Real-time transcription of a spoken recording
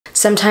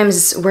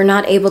Sometimes we're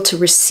not able to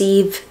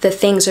receive the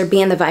things or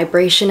be in the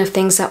vibration of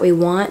things that we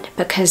want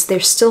because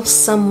there's still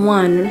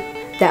someone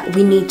that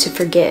we need to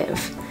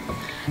forgive.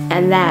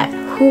 And that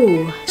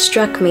who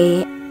struck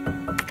me.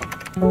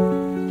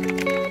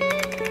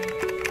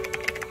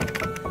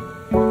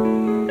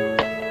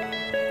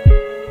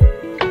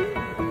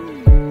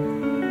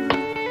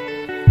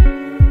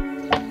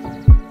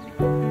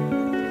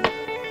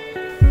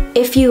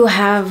 If you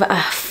have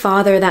a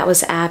father that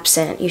was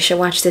absent, you should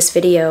watch this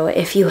video.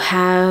 If you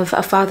have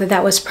a father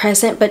that was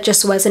present but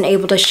just wasn't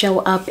able to show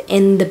up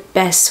in the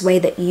best way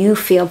that you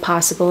feel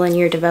possible in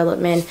your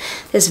development,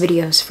 this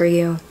video is for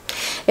you.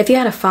 If you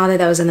had a father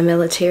that was in the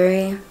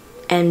military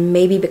and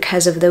maybe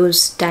because of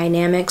those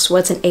dynamics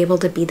wasn't able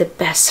to be the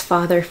best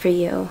father for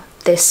you,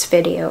 this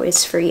video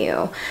is for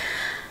you.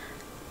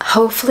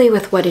 Hopefully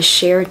with what is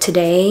shared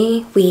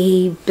today,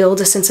 we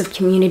build a sense of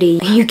community.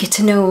 You get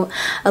to know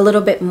a little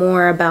bit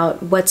more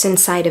about what's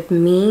inside of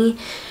me,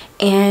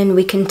 and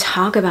we can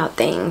talk about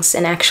things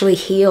and actually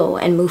heal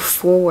and move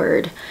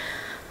forward.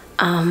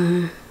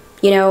 You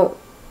know,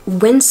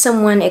 when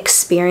someone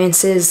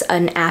experiences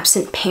an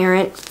absent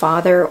parent,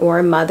 father,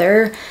 or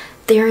mother,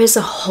 there is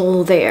a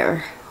hole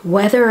there.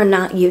 Whether or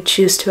not you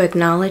choose to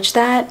acknowledge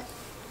that,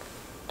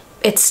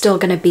 it's still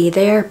going to be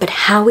there, but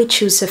how we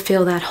choose to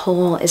fill that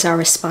hole is our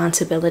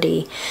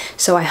responsibility.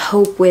 So I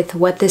hope with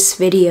what this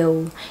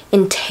video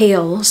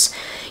entails,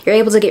 you're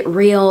able to get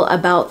real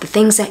about the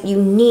things that you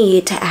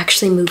need to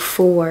actually move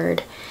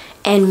forward.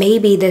 And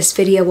maybe this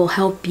video will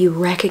help you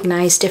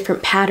recognize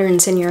different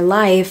patterns in your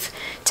life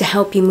to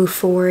help you move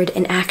forward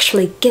and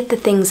actually get the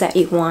things that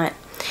you want.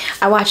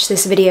 I watched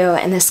this video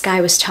and this guy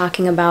was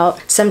talking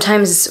about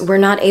sometimes we're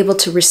not able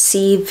to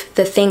receive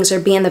the things or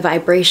be in the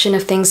vibration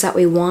of things that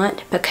we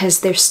want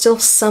because there's still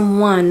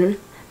someone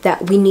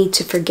that we need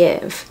to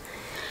forgive.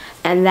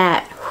 And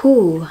that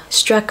who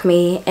struck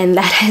me, and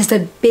that is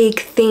a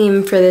big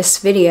theme for this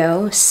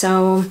video.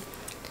 So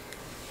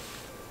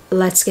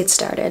let's get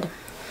started.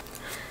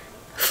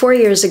 4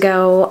 years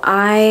ago,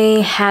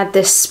 I had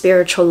this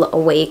spiritual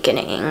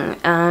awakening.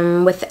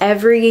 With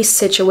every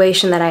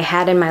situation that I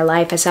had in my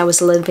life as I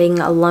was living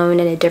alone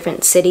in a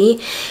different city,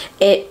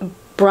 it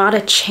brought a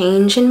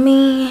change in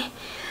me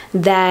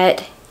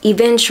that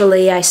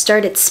eventually I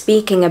started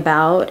speaking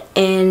about,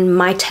 and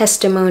my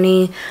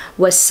testimony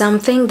was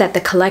something that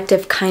the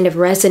collective kind of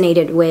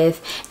resonated with,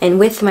 and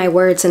with my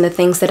words and the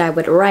things that I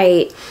would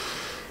write,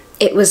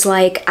 it was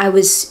like I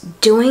was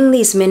doing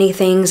these many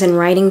things and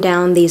writing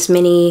down these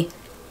many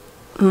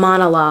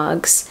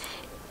monologues,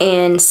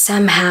 and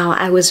somehow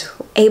I was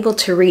able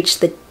to reach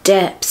the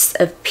depths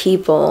of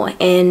people,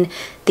 and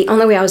the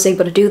only way I was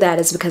able to do that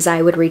is because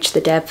I would reach the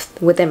depth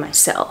within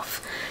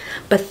myself.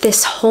 But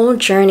this whole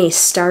journey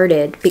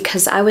started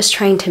because I was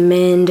trying to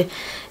mend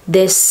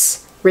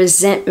this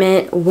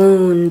resentment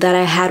wound that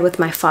I had with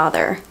my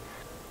father.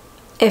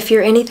 If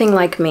you're anything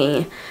like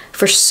me,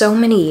 for so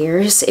many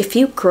years, if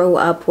you grow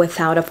up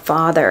without a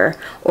father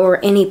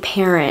or any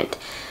parent,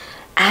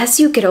 as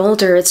you get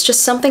older, it's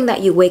just something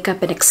that you wake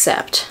up and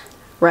accept,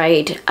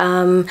 right?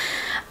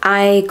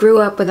 I grew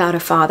up without a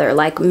father,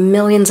 like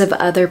millions of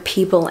other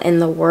people in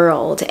the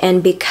world.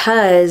 And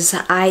because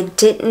I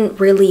didn't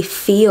really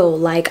feel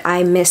like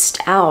I missed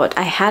out,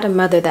 I had a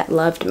mother that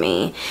loved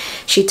me.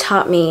 She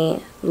taught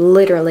me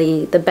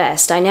literally the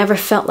best. I never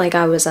felt like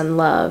I was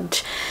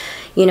unloved.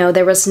 You know,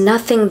 there was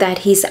nothing that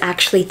he's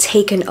actually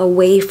taken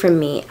away from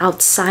me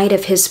outside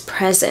of his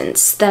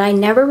presence, that I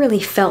never really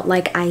felt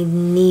like I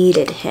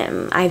needed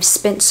him. I've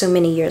spent so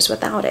many years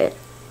without it.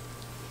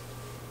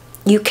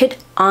 You could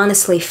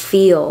honestly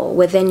feel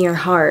within your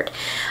heart,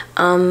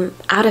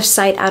 out of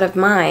sight, out of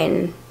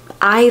mind,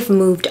 I've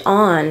moved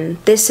on.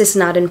 This is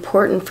not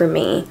important for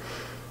me.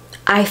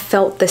 I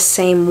felt the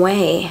same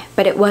way,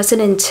 but it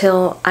wasn't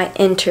until I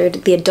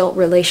entered the adult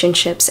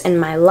relationships in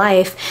my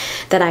life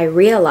that I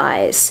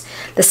realized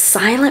the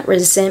silent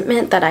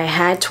resentment that I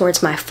had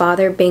towards my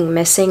father being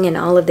missing and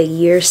all of the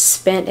years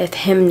spent of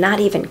him not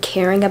even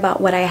caring about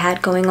what I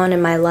had going on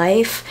in my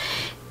life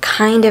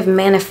kind of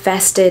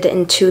manifested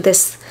into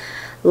this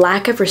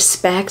lack of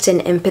respect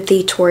and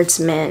empathy towards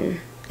men,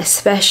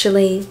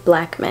 especially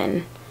Black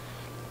men.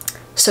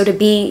 So to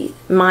be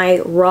my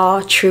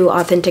raw, true,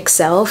 authentic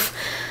self,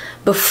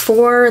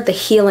 before the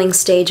healing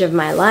stage of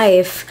my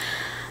life,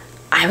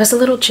 I was a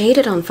little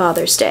jaded on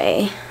Father's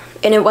Day.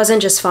 And it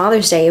wasn't just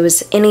Father's Day, it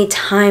was any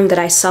time that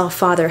I saw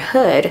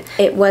fatherhood.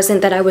 It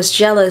wasn't that I was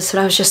jealous,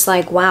 but I was just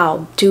like,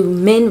 wow, do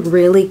men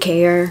really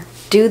care?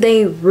 Do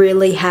they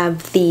really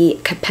have the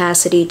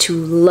capacity to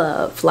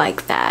love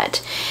like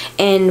that?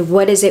 And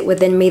what is it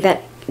within me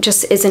that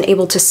just isn't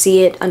able to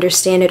see it,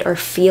 understand it, or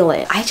feel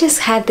it? I just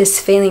had this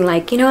feeling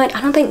like, you know what,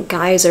 I don't think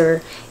guys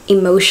are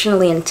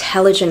emotionally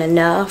intelligent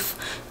enough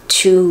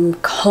to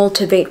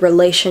cultivate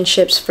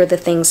relationships for the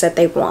things that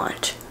they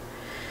want.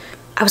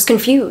 I was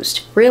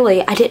confused,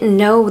 really. I didn't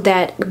know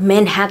that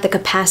men had the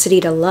capacity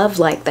to love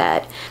like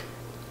that.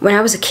 When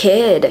I was a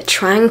kid,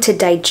 trying to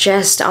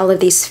digest all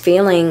of these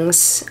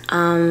feelings,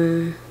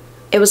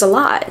 it was a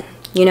lot.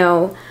 You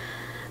know,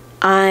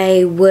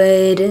 I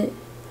would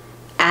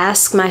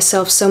ask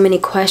myself so many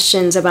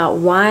questions about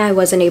why I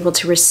wasn't able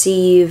to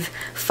receive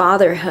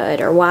fatherhood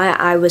or why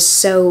I was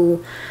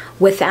so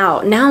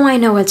without. Now I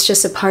know it's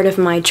just a part of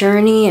my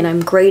journey, and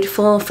I'm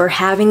grateful for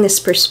having this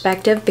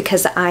perspective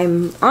because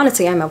I'm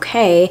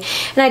okay,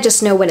 and I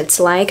just know what it's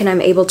like, and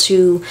I'm able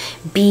to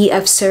be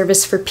of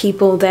service for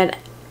people that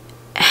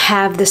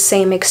have the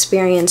same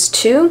experience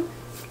too.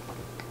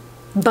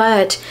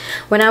 But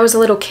when I was a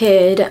little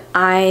kid,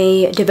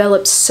 I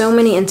developed so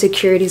many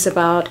insecurities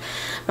about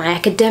my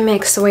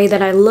academics, the way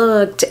that I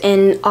looked,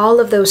 and all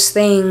of those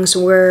things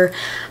were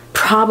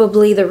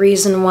probably the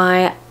reason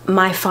why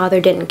my father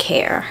didn't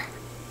care,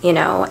 you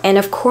know. And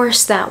of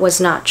course that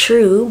was not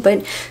true,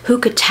 but who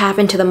could tap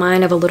into the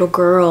mind of a little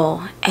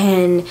girl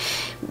and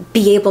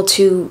be able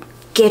to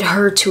get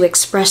her to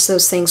express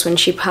those things when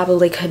she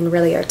probably couldn't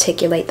really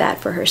articulate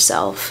that for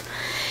herself?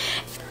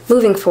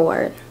 Moving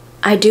forward,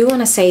 I do want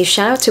to say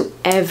shout out to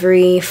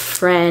every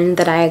friend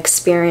that I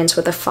experienced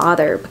with a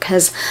father,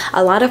 because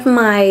a lot of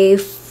my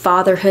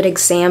fatherhood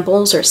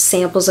examples or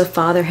samples of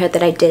fatherhood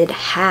that I did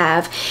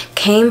have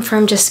came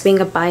from just being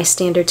a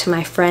bystander to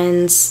my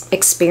friends'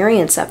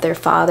 experience of their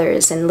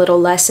fathers and little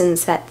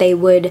lessons that they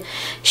would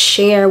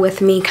share with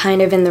me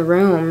kind of in the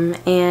room.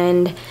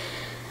 And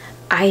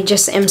I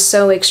just am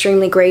so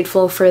extremely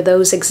grateful for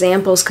those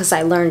examples because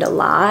I learned a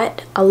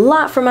lot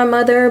from my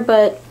mother,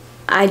 but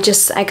I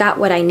got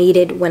what I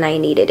needed when I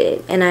needed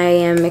it, and I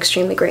am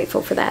extremely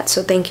grateful for that,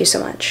 so thank you so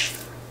much.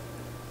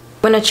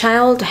 When a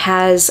child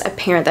has a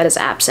parent that is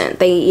absent,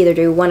 they either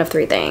do one of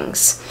three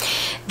things.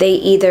 They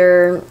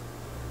either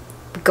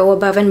go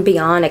above and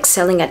beyond,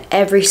 excelling at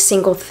every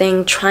single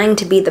thing, trying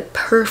to be the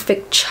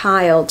perfect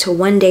child to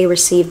one day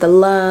receive the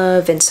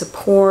love and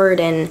support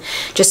and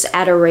just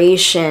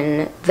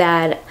adoration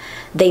that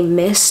they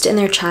missed in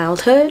their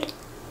childhood.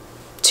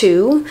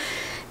 Two,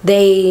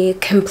 they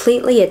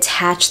completely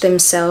attach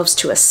themselves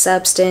to a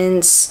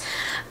substance,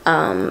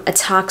 a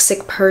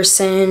toxic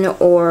person,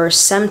 or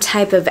some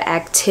type of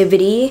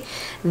activity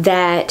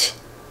that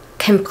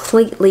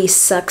completely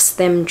sucks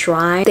them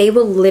dry. They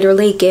will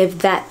literally give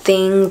that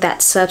thing,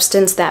 that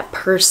substance, that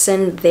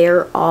person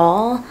their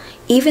all,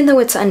 even though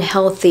it's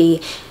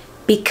unhealthy,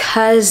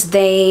 because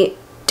they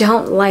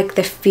don't like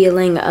the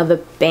feeling of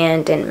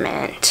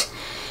abandonment.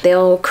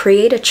 They'll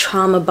create a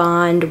trauma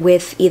bond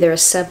with either a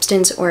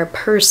substance or a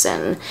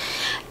person.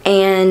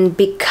 And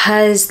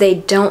because they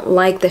don't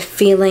like the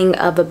feeling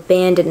of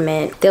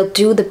abandonment, they'll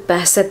do the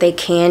best that they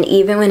can,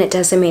 even when it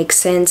doesn't make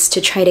sense,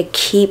 to try to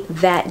keep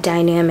that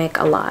dynamic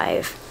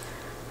alive.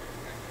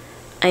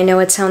 I know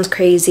it sounds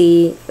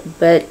crazy,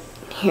 but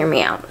hear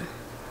me out.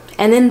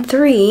 And then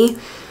three,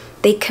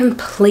 they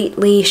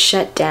completely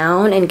shut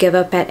down and give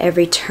up at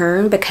every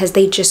turn because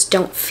they just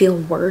don't feel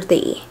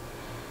worthy.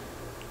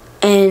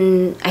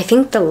 And I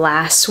think the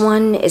last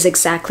one is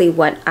exactly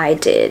what I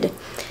did.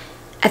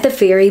 At the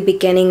very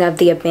beginning of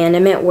the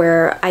abandonment,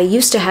 where I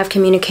used to have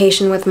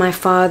communication with my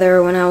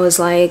father when I was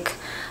like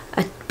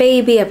a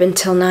baby up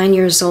until 9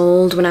 years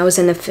old, when I was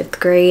in the 5th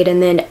grade,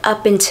 and then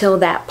up until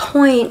that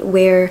point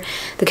where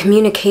the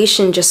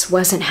communication just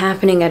wasn't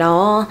happening at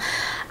all,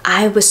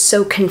 I was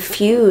so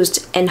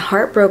confused and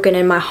heartbroken,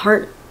 and my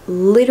heart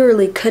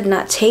literally could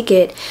not take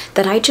it,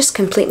 that I just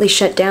completely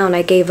shut down.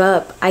 I gave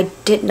up. I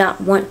did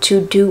not want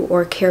to do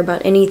or care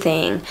about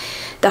anything.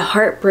 The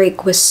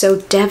heartbreak was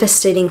so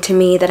devastating to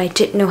me that I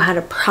didn't know how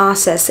to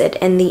process it,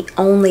 and the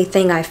only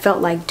thing I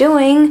felt like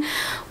doing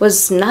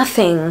was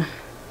nothing.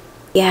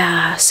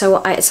 Yeah,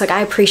 so it's like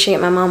I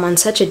appreciate my mom on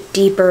such a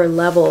deeper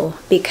level,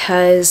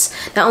 because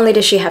not only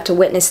does she have to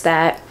witness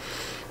that,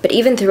 but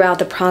even throughout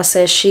the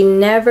process, she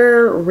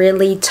never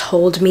really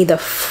told me the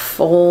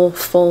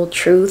full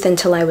truth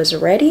until I was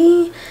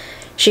ready.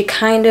 She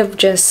kind of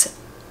just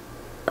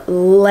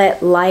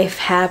let life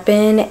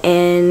happen,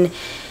 and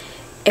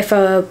if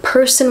a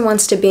person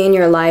wants to be in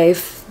your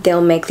life, they'll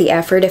make the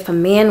effort. If a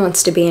man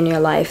wants to be in your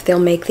life, they'll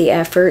make the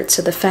effort.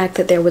 So the fact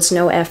that there was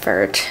no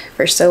effort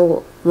for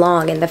so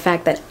long, and the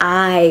fact that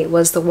I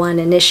was the one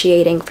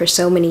initiating for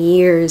so many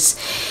years,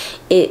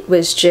 it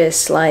was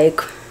just like,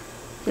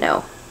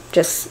 no.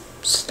 Just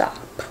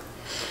stop.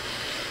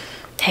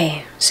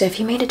 Hey, so if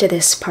you made it to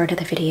this part of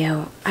the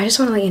video, I just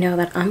want to let you know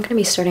that I'm going to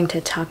be starting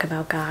to talk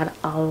about God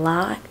a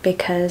lot,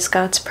 because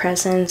God's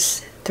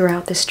presence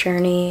throughout this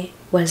journey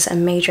was a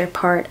major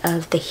part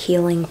of the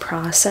healing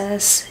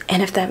process.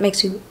 And if that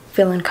makes you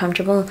feel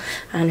uncomfortable,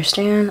 I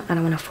understand. I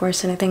don't want to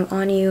force anything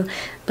on you,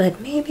 but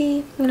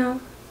maybe, you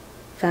know,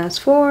 fast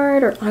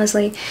forward, or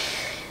honestly,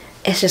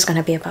 it's just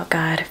gonna be about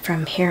God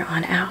from here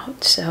on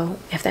out. So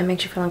if that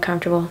makes you feel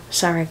uncomfortable,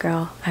 sorry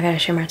girl, I gotta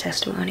share my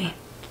testimony.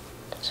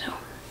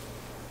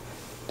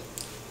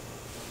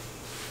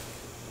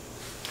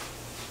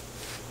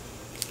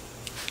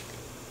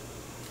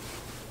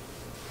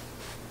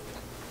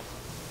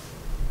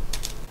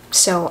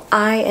 So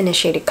I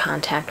initiated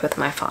contact with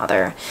my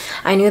father.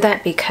 I knew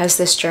that because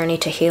this journey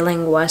to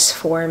healing was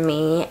for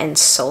me and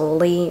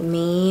solely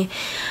me,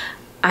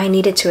 I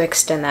needed to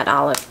extend that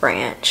olive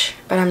branch.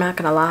 But I'm not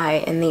gonna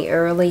lie, in the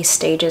early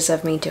stages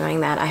of me doing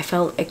that, I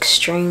felt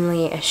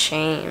extremely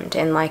ashamed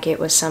and like it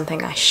was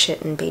something I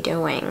shouldn't be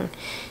doing.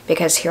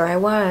 Because here I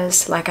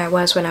was, like I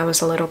was when I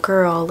was a little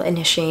girl,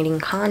 initiating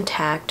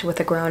contact with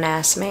a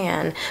grown-ass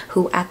man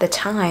who at the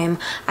time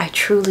I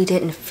truly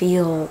didn't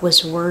feel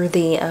was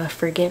worthy of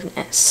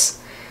forgiveness.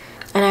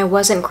 And I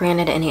wasn't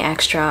granted any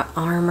extra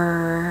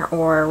armor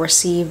or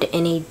received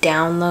any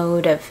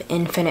download of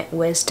infinite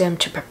wisdom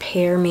to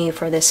prepare me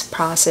for this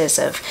process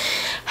of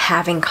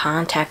having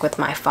contact with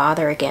my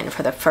father again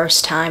for the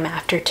first time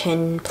after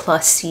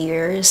 10+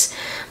 years.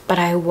 But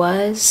I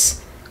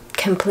was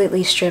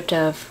completely stripped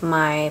of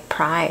my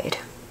pride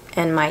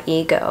and my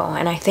ego,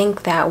 and I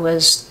think that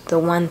was the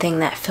one thing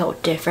that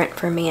felt different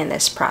for me in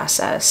this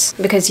process,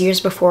 because years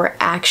before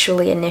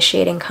actually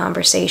initiating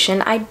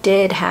conversation, I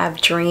did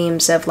have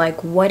dreams of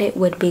like what it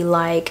would be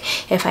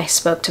like if I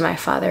spoke to my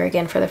father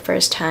again for the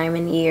first time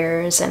in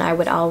years, and I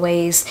would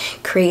always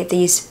create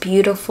these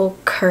beautiful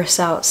curse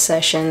out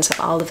sessions of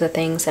all of the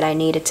things that I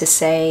needed to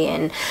say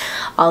and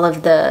all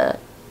of the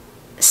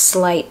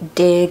slight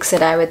digs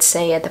that I would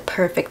say at the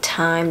perfect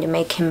time to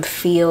make him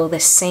feel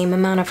the same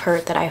amount of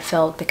hurt that I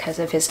felt because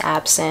of his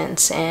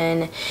absence.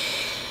 And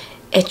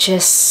it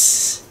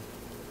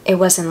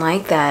wasn't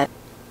like that.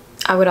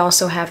 I would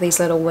also have these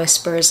little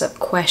whispers of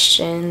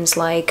questions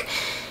like,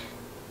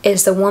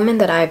 is the woman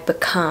that I've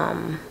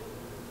become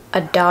a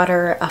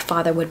daughter a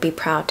father would be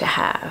proud to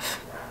have?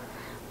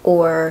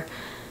 Or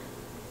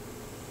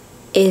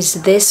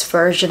is this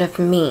version of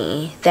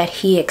me that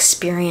he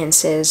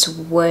experiences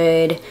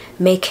would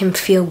make him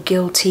feel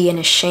guilty and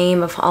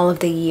ashamed of all of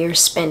the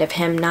years spent of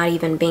him not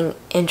even being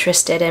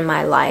interested in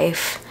my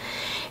life?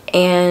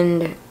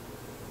 And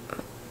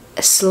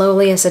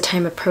slowly, as the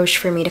time approached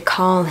for me to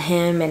call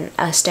him and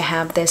us to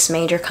have this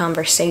major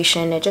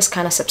conversation, it just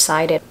kind of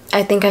subsided.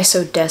 I think I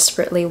so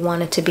desperately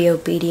wanted to be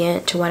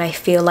obedient to what I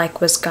feel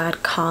like was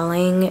God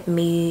calling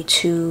me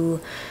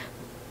to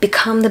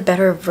become the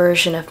better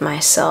version of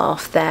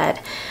myself,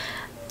 that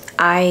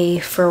I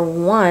for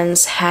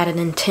once had an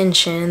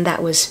intention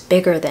that was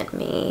bigger than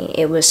me.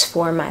 It was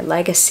for my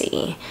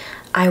legacy.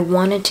 I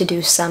wanted to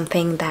do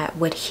something that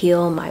would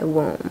heal my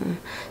womb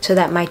so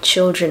that my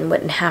children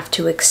wouldn't have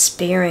to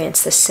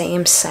experience the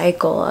same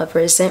cycle of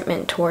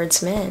resentment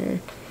towards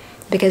men.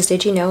 Because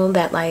did you know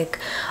that like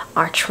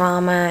our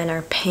trauma and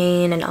our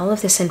pain and all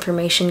of this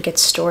information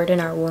gets stored in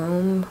our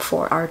womb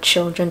for our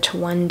children to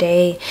one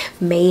day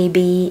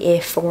maybe,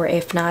 if or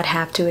if not,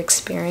 have to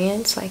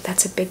experience? Like,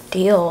 that's a big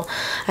deal.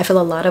 I feel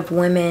a lot of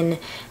women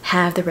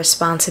have the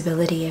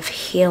responsibility of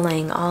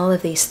healing all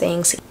of these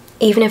things.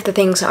 Even if the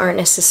things aren't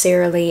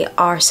necessarily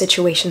our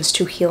situations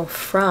to heal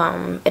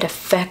from, it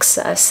affects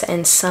us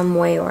in some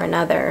way or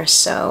another.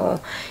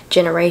 So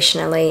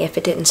generationally, if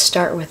it didn't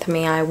start with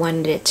me, I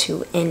wanted it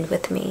to end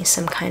with me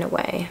some kind of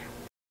way.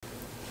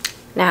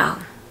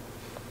 Now,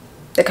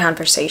 the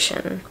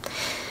conversation.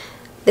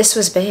 This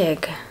was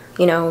big.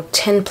 You know,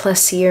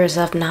 10+ years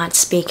of not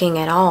speaking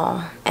at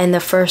all. And the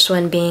first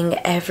one being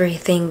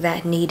everything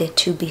that needed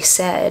to be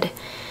said.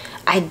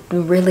 I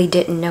really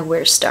didn't know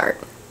where to start.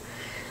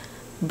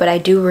 But I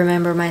do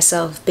remember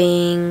myself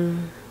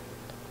being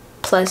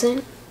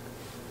pleasant,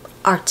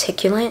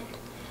 articulate,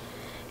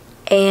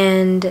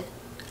 and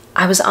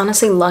I was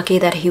honestly lucky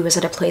that he was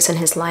at a place in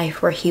his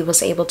life where he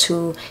was able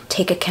to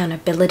take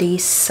accountability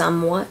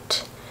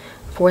somewhat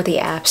for the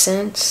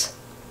absence.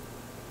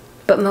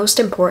 But most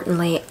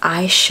importantly,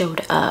 I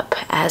showed up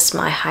as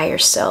my higher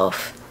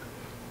self,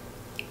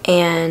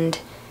 and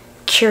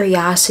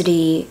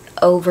curiosity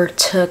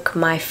overtook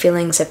my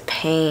feelings of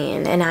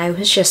pain, and I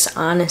was just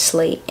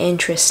honestly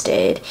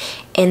interested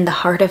in the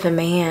heart of a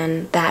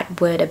man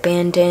that would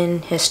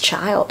abandon his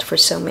child for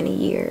so many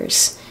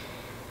years.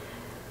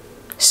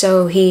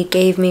 So he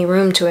gave me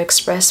room to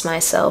express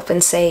myself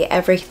and say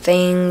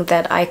everything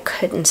that I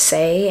couldn't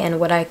say and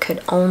what I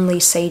could only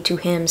say to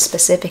him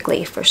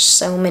specifically for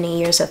so many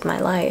years of my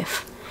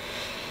life.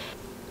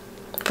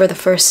 For the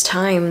first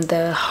time,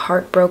 the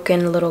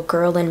heartbroken little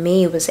girl in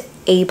me was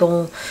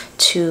able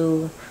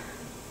to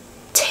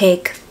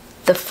take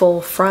the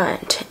full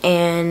front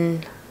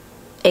and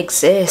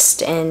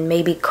exist and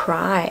maybe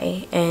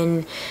cry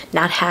and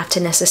not have to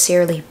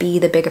necessarily be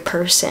the bigger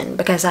person,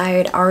 because I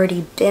had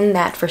already been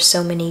that for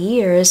so many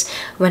years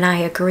when I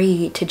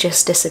agreed to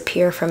just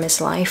disappear from his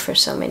life for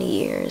so many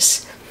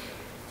years.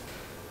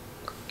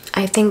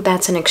 I think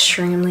that's an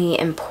extremely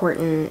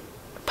important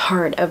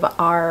part of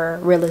our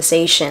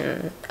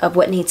realization of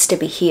what needs to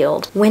be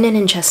healed. When an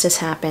injustice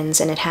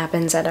happens, and it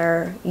happens at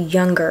our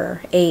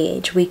younger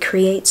age, we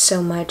create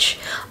so much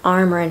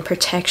armor and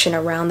protection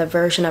around the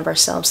version of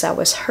ourselves that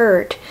was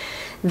hurt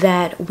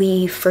that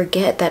we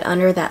forget that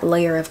under that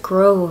layer of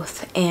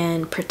growth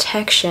and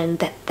protection,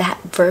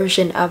 that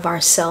version of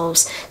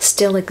ourselves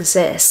still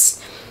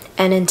exists.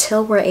 And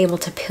until we're able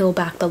to peel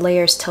back the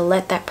layers to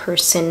let that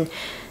person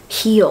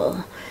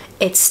heal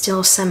it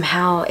still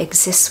somehow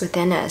exists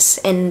within us,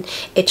 and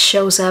it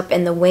shows up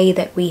in the way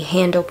that we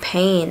handle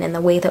pain and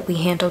the way that we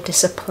handle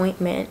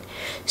disappointment.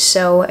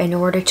 So in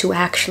order to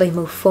actually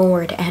move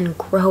forward and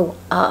grow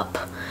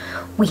up,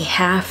 we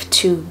have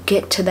to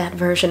get to that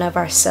version of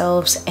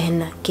ourselves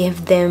and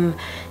give them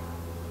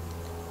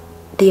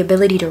the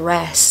ability to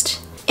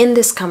rest. In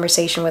this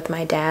conversation with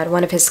my dad,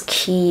 one of his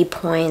key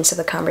points of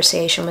the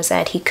conversation was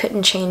that he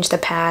couldn't change the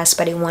past,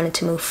 but he wanted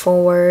to move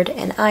forward,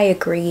 and I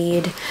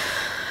agreed.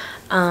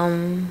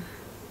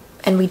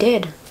 And we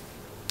did.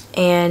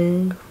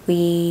 And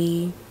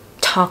we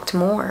talked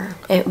more.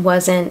 It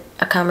wasn't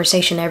a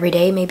conversation every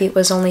day. Maybe it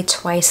was only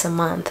twice a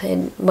month.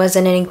 It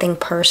wasn't anything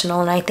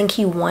personal, and I think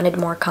he wanted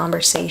more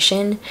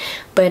conversation.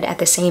 But at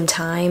the same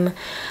time,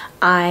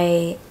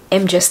 I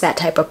am just that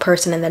type of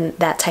person and then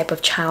that type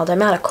of child. I'm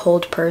not a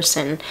cold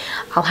person.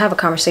 I'll have a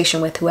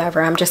conversation with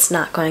whoever. I'm just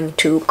not going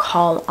to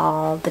call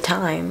all the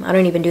time. I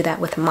don't even do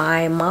that with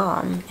my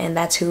mom, and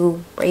that's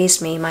who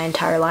raised me my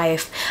entire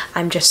life.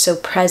 I'm just so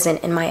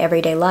present in my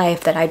everyday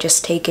life that I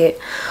just take it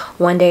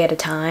one day at a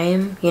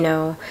time, you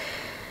know.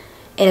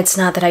 And it's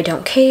not that I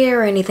don't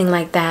care or anything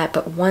like that,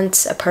 but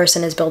once a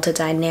person has built a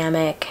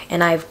dynamic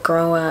and I've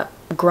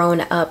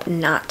grown up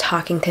not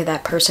talking to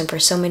that person for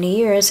so many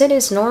years, it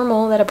is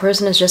normal that a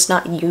person is just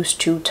not used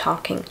to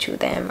talking to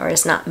them or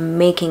is not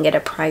making it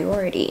a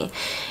priority.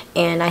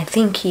 And I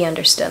think he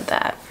understood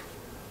that.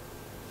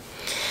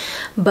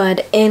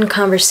 But in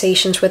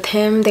conversations with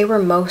him, they were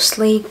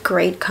mostly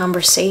great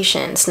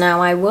conversations.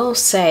 Now, I will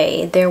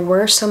say there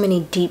were so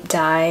many deep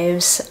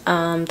dives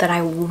that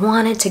I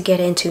wanted to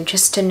get into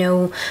just to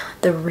know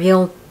the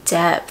real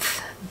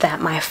depth that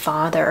my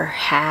father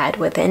had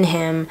within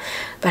him,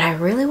 but I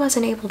really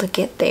wasn't able to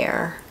get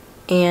there.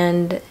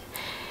 And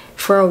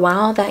for a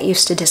while that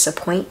used to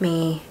disappoint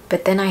me,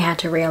 but then I had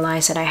to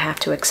realize that I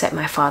have to accept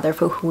my father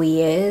for who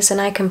he is,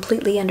 and I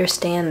completely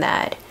understand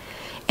that.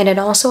 And it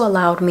also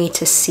allowed me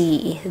to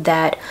see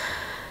that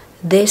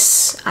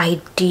this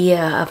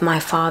idea of my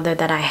father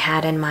that I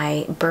had in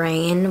my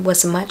brain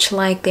was much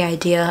like the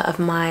idea of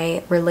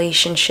my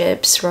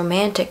relationships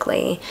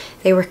romantically.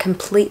 They were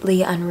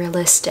completely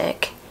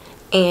unrealistic.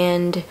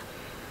 And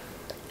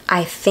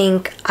I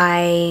think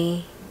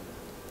I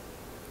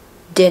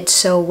did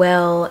so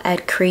well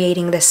at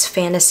creating this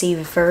fantasy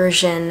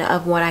version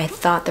of what I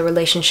thought the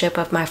relationship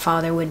of my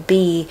father would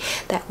be,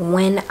 that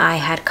when I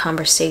had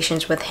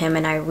conversations with him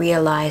and I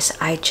realized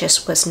I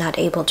just was not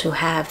able to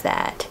have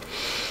that.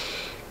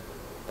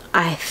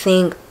 I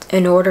think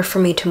in order for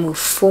me to move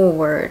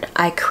forward,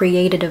 I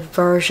created a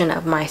version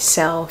of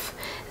myself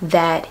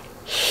that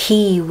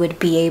he would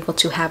be able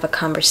to have a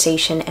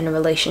conversation and a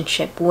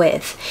relationship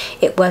with.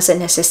 It wasn't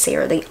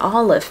necessarily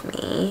all of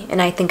me.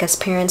 And I think as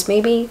parents,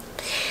 maybe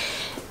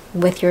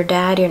with your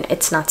dad,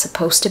 it's not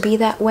supposed to be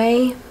that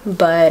way.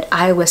 But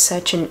I was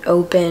such an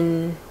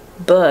open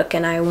book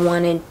and I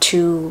wanted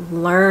to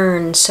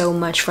learn so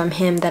much from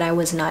him that I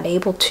was not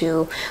able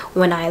to.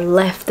 When I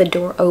left the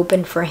door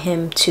open for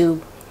him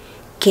to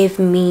give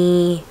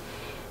me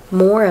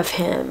more of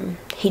him,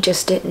 he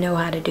just didn't know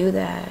how to do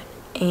that.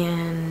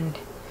 And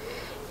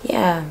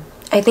yeah,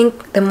 I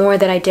think the more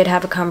that I did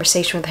have a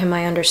conversation with him,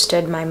 I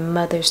understood my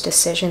mother's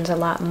decisions a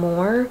lot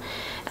more,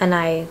 and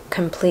I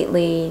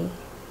completely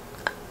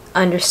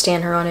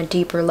understand her on a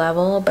deeper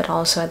level. But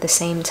also at the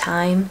same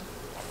time,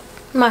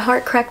 my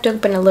heart cracked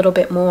open a little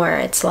bit more.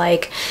 It's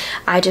like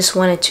I just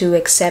wanted to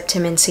accept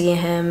him and see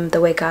him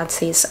the way God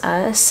sees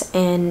us.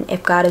 And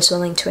if God is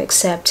willing to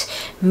accept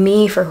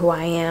me for who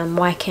I am,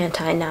 why can't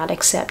I not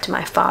accept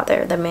my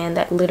father, the man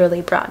that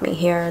literally brought me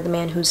here, the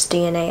man whose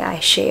DNA I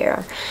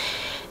share?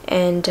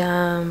 And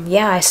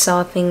yeah, I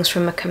saw things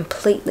from a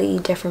completely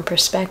different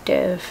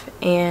perspective,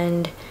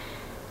 and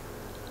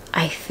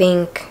I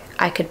think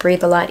I could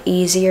breathe a lot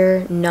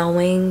easier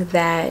knowing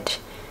that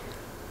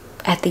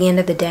at the end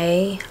of the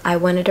day, I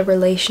wanted a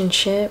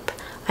relationship.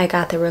 I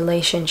got the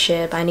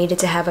relationship. I needed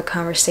to have a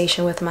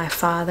conversation with my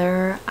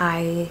father.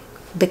 I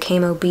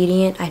became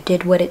obedient. I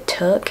did what it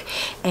took,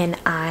 and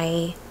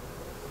I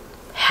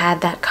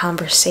had that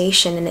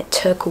conversation, and it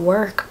took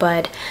work,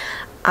 but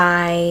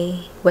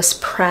I was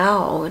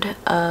proud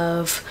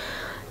of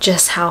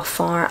just how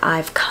far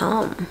I've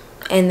come.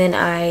 And then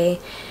I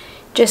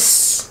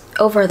just,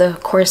 over the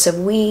course of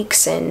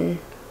weeks and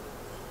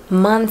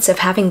months of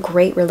having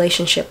great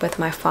relationship with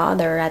my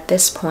father, at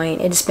this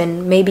point it's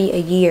been maybe a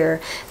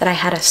year that I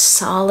had a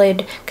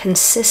solid,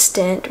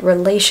 consistent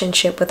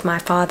relationship with my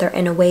father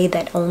in a way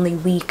that only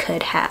we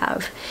could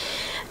have.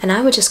 And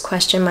I would just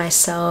question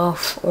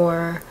myself,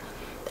 or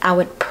I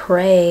would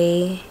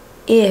pray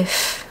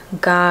if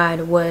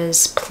God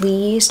was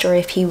pleased, or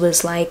if he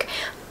was like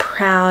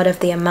proud of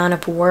the amount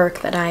of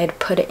work that I had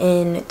put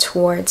in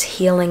towards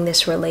healing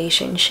this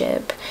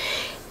relationship.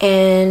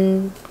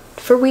 And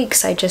for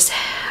weeks I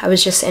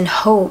was just in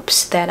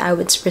hopes that I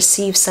would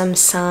receive some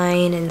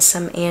sign and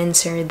some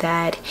answer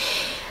that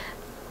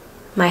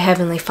my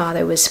Heavenly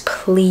Father was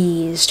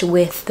pleased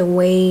with the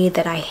way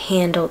that I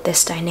handled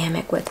this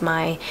dynamic with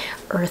my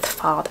earth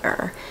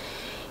father.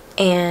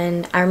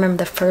 And I remember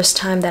the first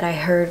time that I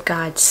heard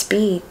God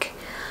speak,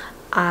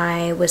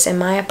 I was in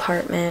my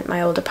apartment,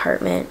 my old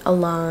apartment,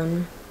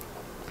 alone.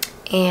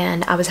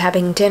 And I was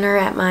having dinner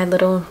at my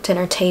little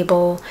dinner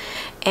table,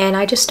 and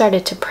I just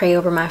started to pray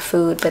over my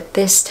food. But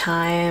this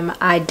time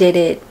I did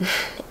it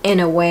in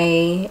a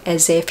way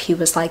as if he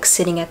was like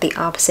sitting at the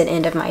opposite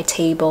end of my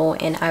table,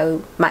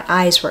 and my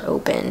eyes were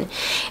open,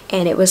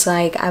 and it was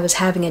like I was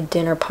having a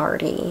dinner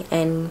party,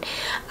 and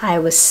I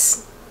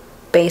was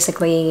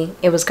basically,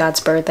 it was God's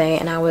birthday,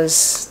 and I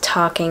was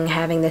talking,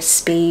 having this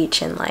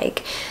speech, and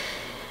like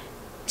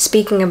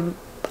speaking of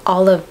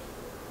all of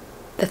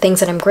the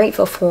things that I'm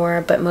grateful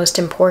for, but most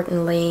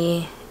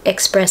importantly,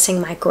 expressing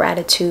my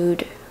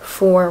gratitude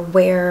for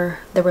where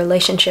the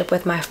relationship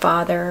with my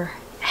father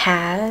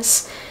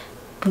has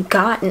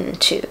gotten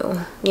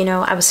to. You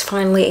know, I was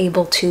finally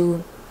able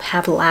to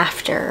have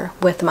laughter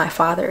with my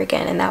father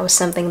again, and that was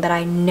something that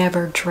I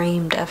never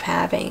dreamed of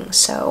having.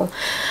 So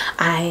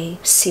I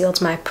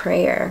sealed my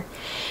prayer,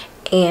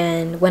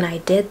 and when I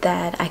did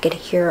that, I could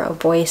hear a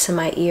voice in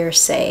my ear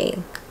say,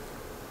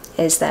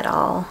 "Is that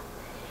all?"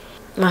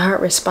 My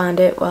heart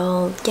responded,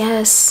 "Well,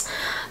 yes,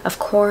 of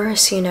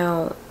course, you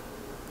know,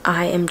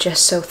 I am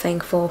just so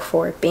thankful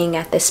for being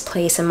at this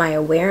place in my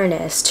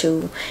awareness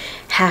to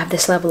have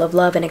this level of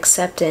love and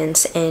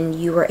acceptance, and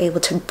you were able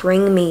to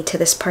bring me to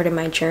this part of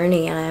my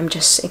journey, and I'm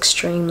just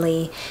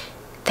extremely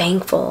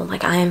thankful.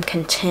 Like, I am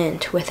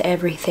content with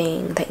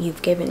everything that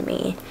you've given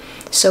me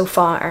so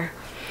far."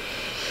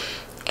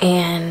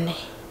 And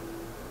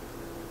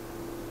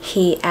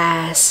he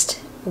asked,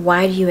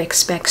 "Why do you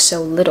expect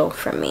so little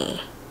from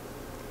me?"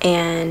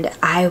 And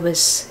I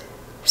was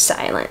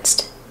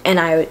silenced, and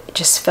I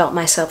just felt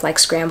myself like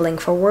scrambling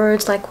for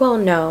words, like, well,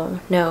 no,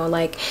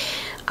 like,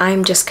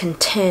 I'm just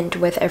content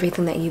with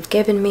everything that you've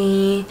given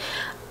me.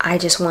 I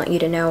just want you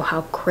to know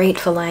how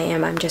grateful I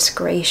am. I'm just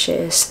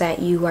gracious that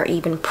you are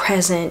even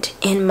present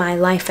in my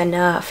life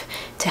enough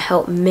to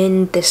help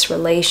mend this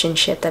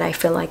relationship that I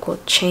feel like will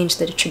change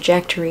the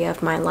trajectory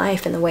of my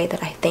life in the way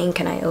that I think,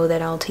 and I owe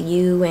that all to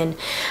you. And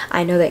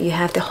I know that you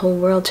have the whole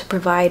world to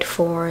provide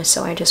for,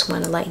 so I just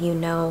want to let you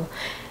know,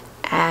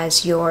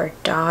 as your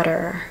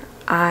daughter,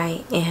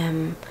 I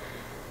am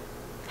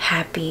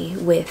happy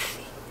with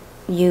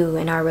you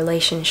and our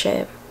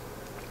relationship.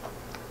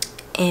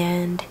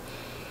 And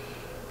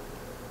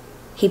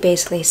he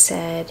basically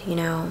said, you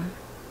know,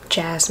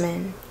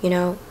 "Jasmine, you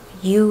know,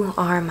 you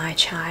are my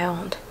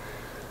child.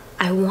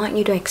 I want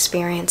you to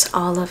experience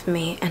all of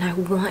me, and I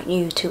want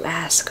you to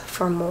ask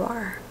for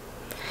more."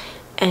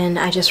 And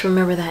I just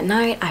remember that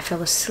night I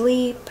fell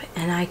asleep,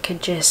 and I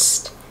could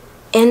just,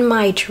 in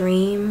my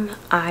dream,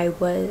 I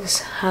was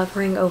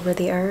hovering over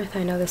the earth.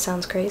 I know this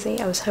sounds crazy.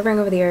 I was hovering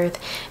over the earth,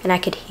 and I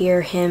could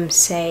hear him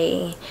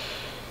say,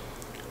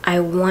 "I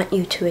want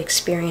you to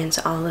experience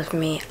all of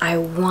me. I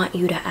want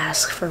you to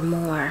ask for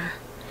more."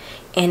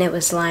 And it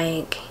was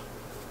like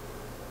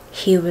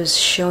he was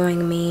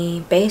showing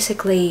me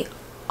basically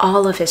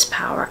all of his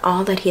power,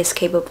 all that he is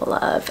capable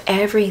of,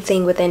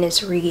 everything within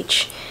his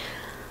reach.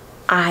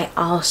 I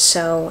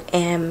also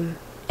am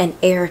an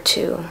heir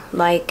to.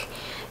 Like,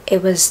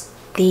 it was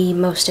the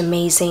most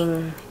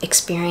amazing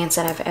experience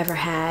that I've ever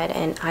had,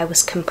 and I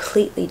was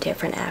completely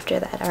different after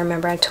that. I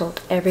remember I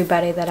told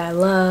everybody that I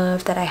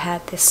loved, that I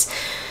had this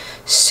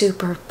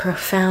super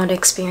profound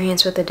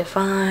experience with the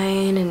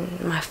divine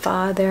and my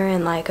father,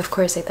 and like, of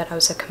course they thought I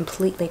was a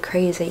completely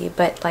crazy,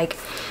 but like,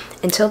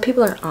 until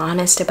people are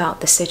honest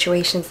about the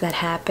situations that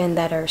happen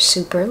that are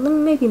super,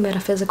 maybe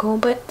metaphysical,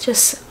 but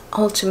just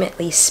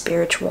ultimately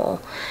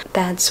spiritual,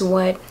 that's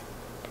what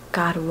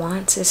God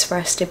wants, is for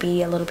us to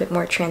be a little bit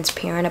more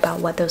transparent about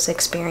what those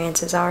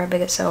experiences are.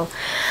 Because so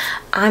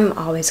I'm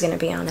always going to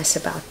be honest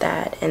about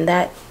that, and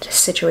that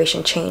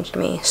situation changed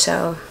me.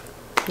 So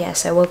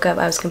yes, I woke up,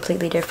 I was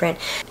completely different.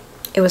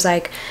 It was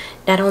like,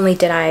 not only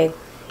did I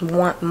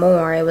want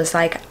more, it was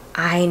like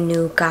I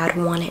knew God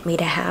wanted me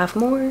to have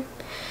more.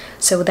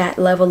 So that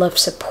level of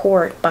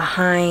support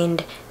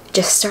behind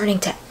just starting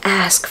to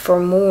ask for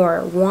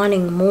more,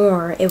 wanting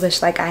more, it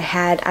was like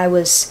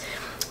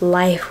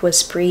life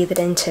was breathed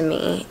into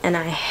me, and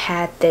I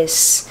had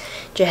this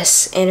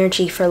just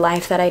energy for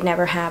life that I'd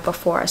never had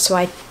before. So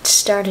I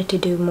started to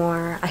do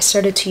more. I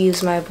started to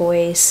use my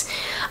voice.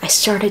 I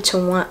started to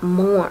want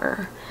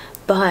more.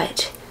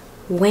 But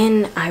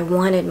when I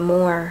wanted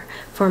more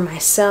for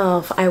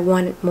myself, I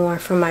wanted more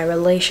for my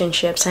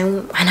relationships,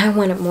 and I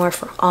wanted more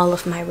for all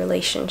of my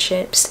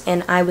relationships,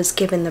 and I was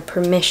given the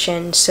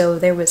permission, so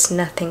there was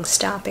nothing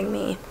stopping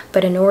me.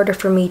 But in order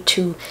for me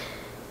to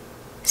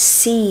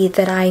see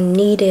that I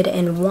needed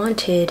and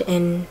wanted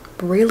and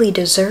really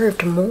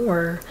deserved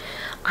more,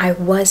 I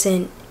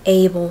wasn't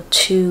able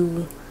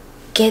to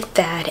get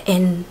that.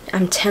 And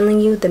I'm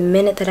telling you, the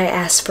minute that I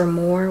asked for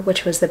more,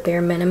 which was the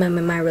bare minimum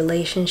in my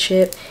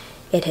relationship,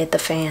 it hit the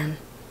fan.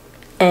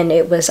 And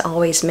it was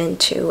always meant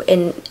to.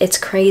 And it's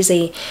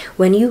crazy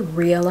when you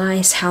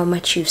realize how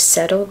much you've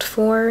settled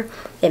for,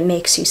 it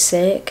makes you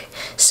sick.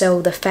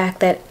 So the fact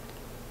that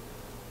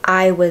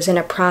I was in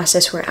a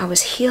process where I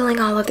was healing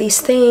all of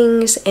these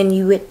things, and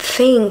you would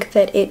think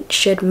that it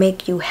should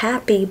make you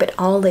happy, but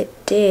all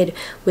it did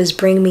was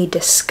bring me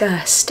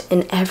disgust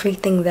in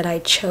everything that I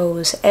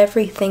chose,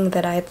 everything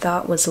that I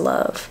thought was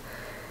love.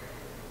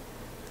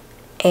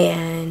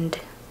 And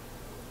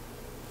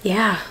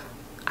yeah,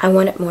 I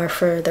wanted more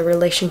for the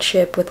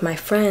relationship with my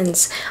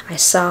friends. I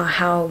saw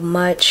how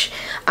much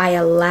I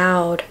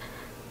allowed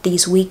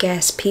these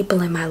weak-ass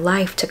people in my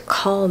life to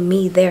call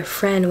me their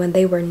friend when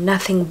they were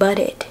nothing but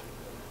it.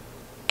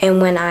 And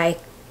when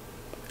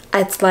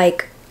it's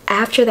like,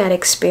 after that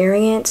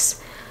experience,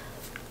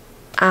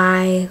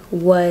 I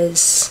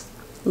was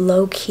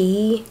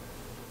low-key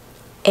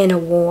in a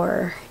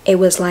war. It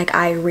was like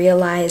I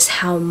realized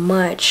how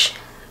much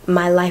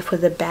my life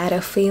was a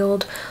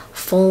battlefield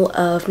full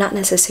of not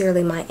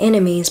necessarily my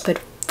enemies, but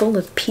full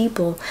of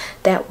people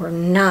that were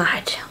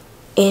not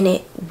in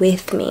it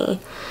with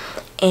me.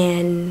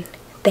 And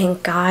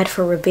thank God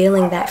for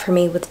revealing that for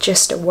me with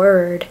just a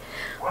word.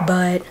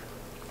 But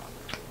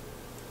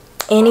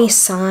any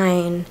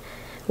sign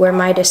where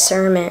my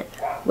discernment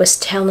was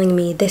telling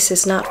me this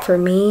is not for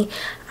me,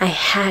 I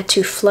had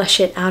to flush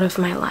it out of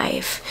my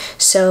life.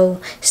 So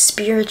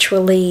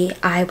spiritually,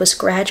 I was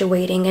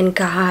graduating, and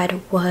God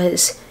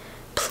was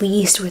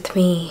pleased with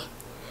me.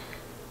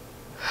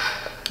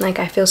 Like,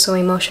 I feel so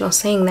emotional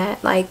saying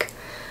that. Like,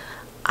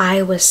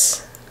 I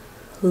was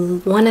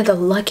one of the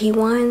lucky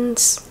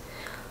ones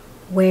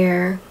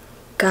where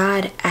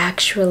God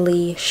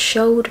actually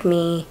showed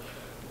me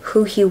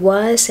who he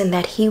was, and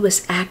that he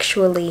was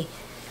actually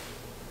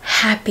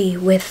happy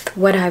with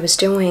what I was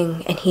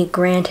doing, and he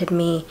granted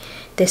me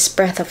this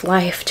breath of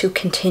life to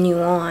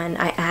continue on.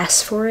 I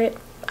asked for it,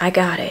 I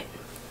got it.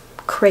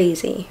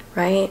 Crazy,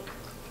 right?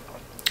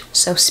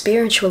 So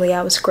spiritually,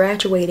 I was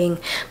graduating,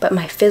 but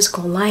my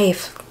physical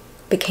life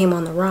became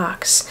on the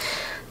rocks.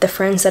 The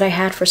friends that I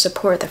had for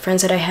support, the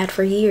friends that I had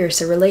for years,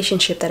 the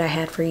relationship that I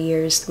had for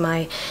years,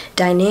 my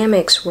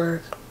dynamics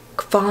were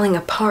falling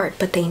apart,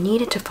 but they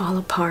needed to fall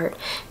apart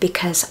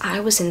because I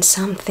was in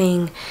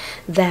something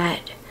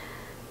that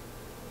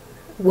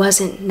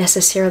wasn't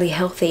necessarily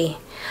healthy.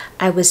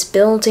 I was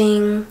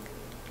building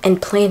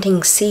and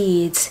planting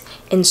seeds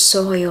in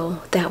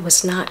soil that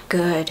was not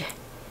good,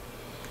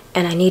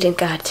 and I needed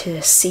God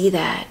to see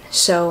that.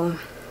 So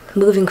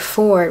moving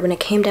forward, when it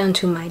came down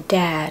to my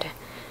dad,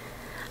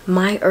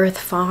 my earth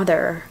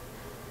father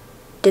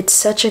did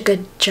such a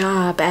good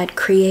job at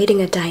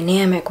creating a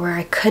dynamic where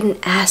I couldn't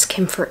ask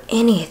him for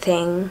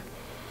anything,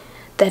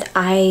 that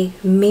I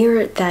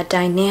mirrored that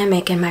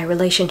dynamic in my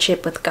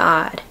relationship with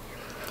God.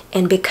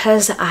 And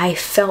because I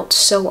felt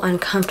so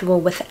uncomfortable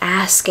with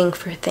asking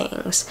for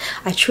things,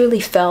 I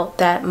truly felt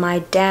that my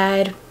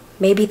dad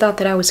maybe thought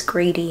that I was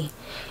greedy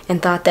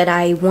and thought that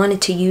I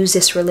wanted to use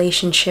this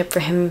relationship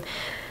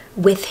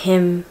with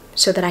him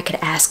so that I could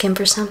ask him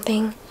for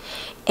something.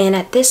 And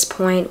at this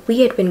point,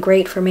 we had been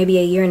great for maybe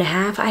a year and a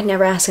half. I'd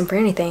never asked him for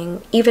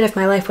anything. Even if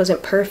my life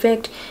wasn't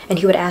perfect and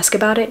he would ask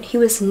about it, he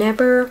was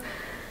never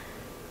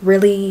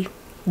really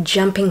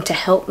jumping to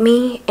help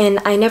me. And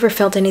I never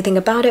felt anything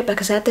about it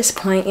because at this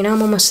point, you know,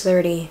 I'm almost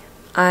 30.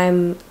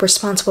 I'm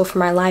responsible for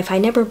my life. I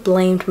never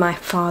blamed my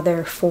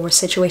father for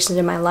situations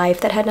in my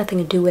life that had nothing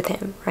to do with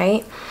him,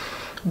 right?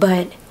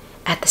 But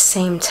at the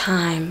same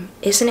time,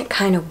 isn't it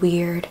kind of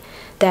weird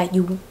that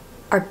you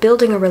are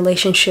building a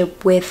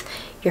relationship with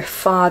your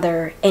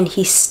father and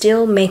he's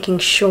still making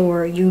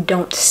sure you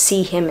don't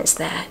see him as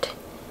that?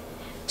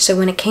 So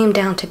when it came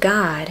down to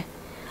God,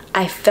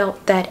 I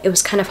felt that it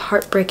was kind of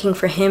heartbreaking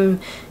for him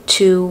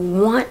to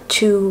want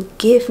to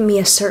give me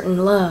a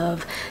certain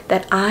love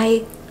that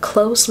I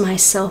closed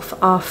myself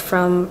off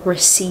from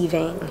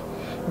receiving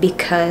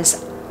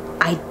because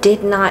my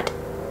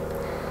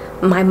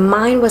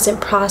mind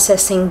wasn't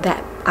processing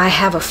that I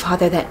have a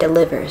father that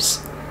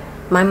delivers.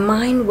 My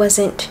mind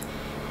wasn't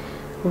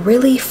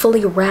really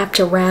fully wrapped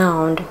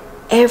around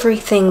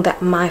everything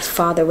that my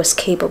father was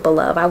capable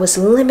of. I was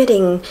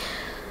limiting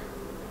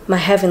my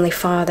heavenly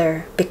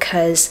father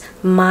because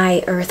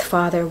my earth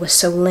father was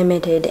so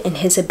limited in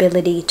his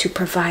ability to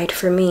provide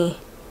for me.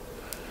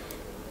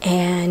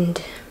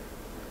 And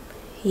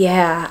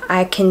yeah,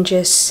 I can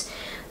just,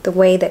 the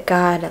way that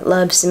God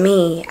loves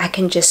me, I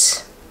can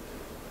just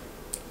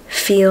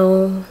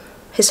feel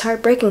his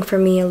heart breaking for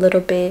me a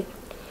little bit.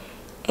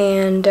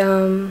 And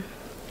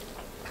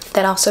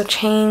that also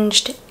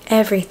changed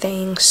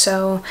everything.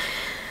 So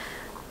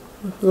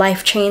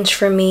life changed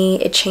for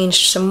me. It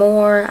changed some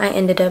more. I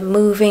ended up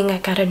moving. I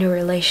got a new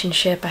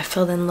relationship. I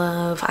fell in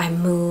love. I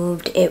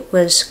moved. It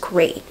was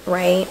great,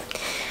 right?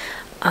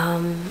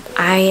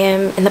 I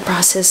am in the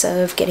process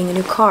of getting a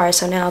new car.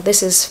 So now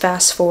this is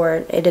fast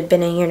forward. It had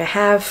been a year and a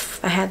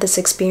half. I had this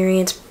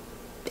experience.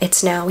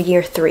 It's now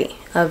year 3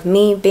 of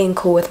me being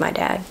cool with my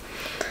dad.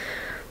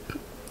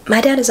 My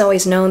dad has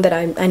always known that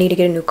I need to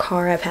get a new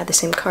car. I've had the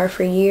same car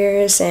for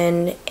years,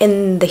 and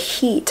in the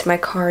heat, my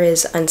car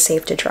is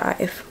unsafe to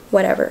drive.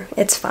 Whatever,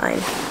 it's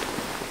fine.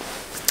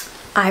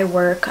 I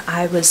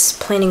was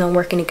planning on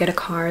working to get a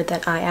car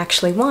that I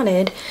actually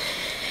wanted,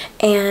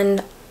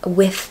 and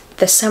with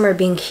the summer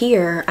being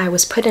here, I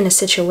was put in a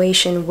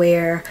situation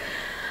where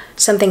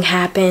something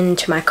happened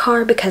to my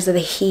car because of the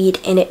heat,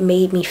 and it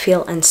made me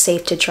feel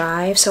unsafe to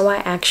drive. So I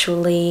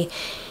actually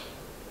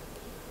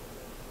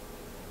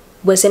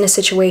was in a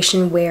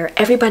situation where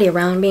everybody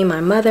around me, my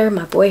mother,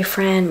 my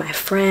boyfriend, my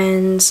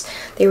friends,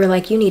 they were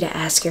like, you need to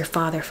ask your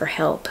father for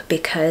help,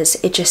 because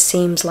it just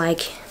seems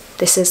like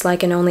this is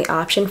like an only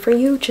option for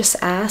you. Just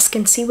ask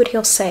and see what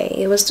he'll say.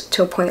 It was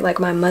to a point like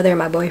my mother and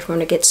my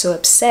boyfriend would get so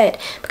upset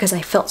because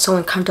I felt so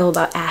uncomfortable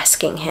about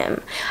asking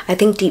him. I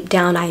think deep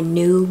down I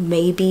knew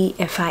maybe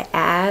if I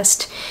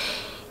asked,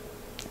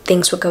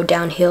 things would go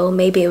downhill.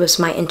 Maybe it was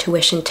my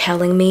intuition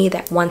telling me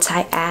that once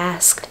I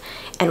asked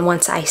and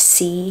once I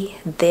see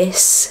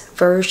this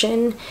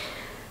version,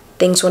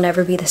 things will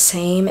never be the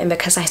same. And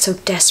because I so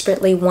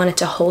desperately wanted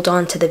to hold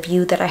on to the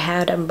view that I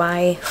had of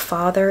my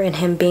father and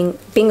him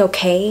being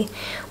okay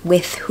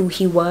with who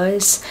he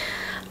was,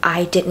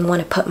 I didn't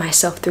want to put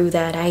myself through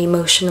that. I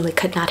emotionally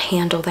could not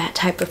handle that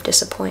type of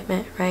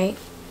disappointment, right?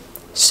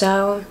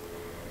 So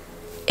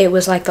it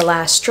was like the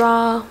last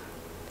straw.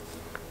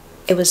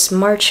 It was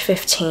March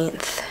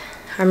 15th.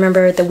 I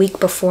remember the week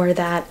before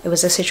that, it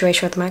was a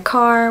situation with my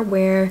car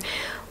where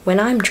when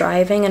I'm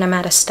driving and I'm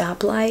at a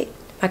stoplight,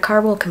 my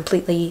car will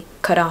completely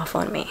cut off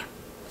on me.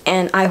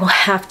 And I will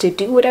have to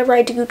do whatever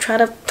I do, try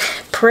to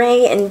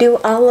pray and do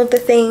all of the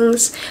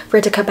things for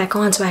it to cut back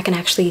on so I can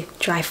actually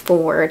drive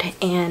forward.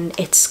 And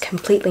it's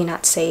completely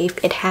not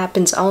safe. It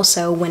happens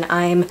also when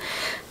I'm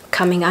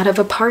coming out of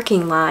a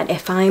parking lot.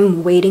 If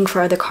I'm waiting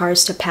for other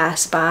cars to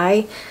pass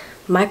by,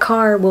 my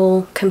car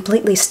will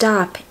completely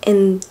stop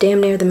in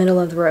damn near the middle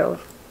of the road.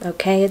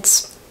 Okay,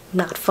 it's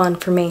not fun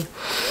for me.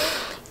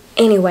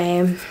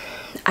 Anyway,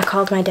 I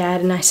called my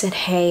dad and I said,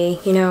 hey,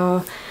 you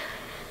know,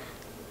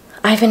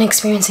 I've been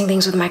experiencing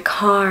things with my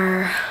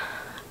car.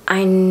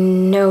 I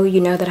know you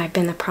know that I've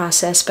been in the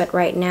process, but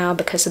right now,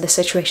 because of the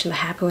situation that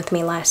happened with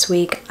me last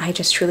week, I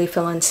just truly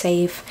feel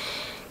unsafe.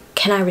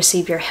 Can I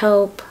receive your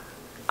help?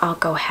 I'll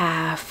go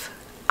half.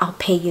 I'll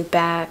pay you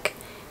back.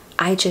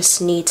 I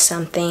just need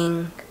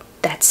something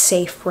that's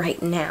safe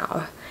right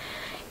now.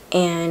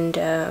 And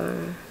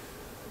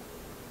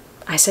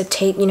I said,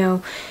 you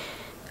know,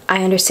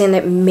 I understand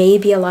that may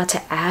be a lot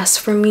to ask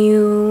from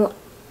you.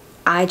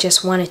 I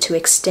just wanted to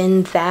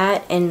extend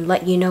that and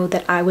let you know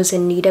that I was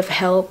in need of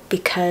help,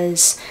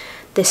 because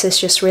this is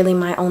just really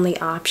my only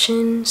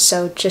option.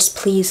 So just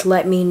please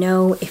let me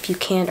know if you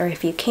can, or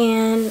if you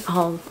can,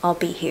 I'll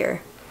be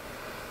here.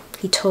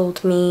 He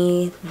told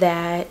me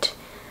that,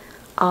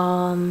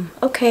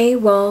 okay,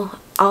 well,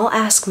 I'll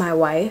ask my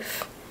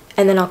wife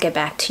and then I'll get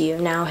back to you.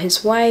 Now,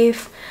 his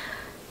wife,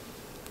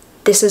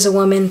 this is a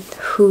woman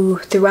who,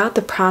 throughout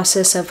the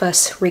process of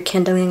us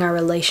rekindling our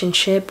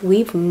relationship,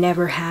 we've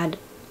never had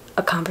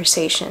a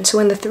conversation. So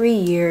in the 3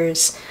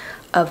 years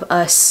of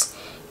us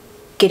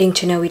getting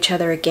to know each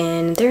other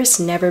again, there's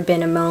never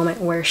been a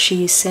moment where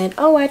she said,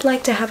 oh, I'd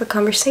like to have a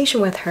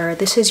conversation with her.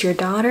 This is your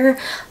daughter.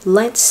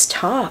 Let's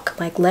talk.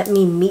 Like, let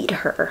me meet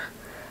her.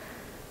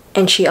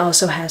 And she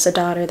also has a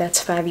daughter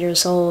that's 5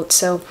 years old.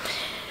 So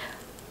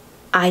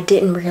I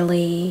didn't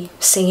really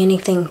say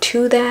anything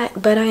to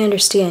that, but I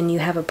understand you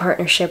have a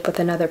partnership with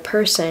another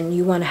person.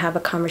 You want to have a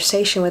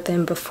conversation with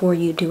them before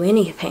you do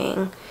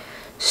anything.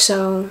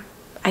 So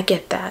I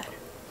get that.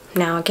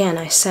 Now, again,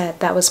 I said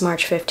that was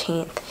March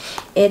 15th.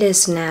 It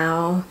is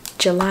now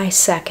July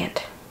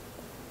 2nd.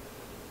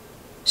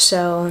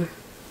 So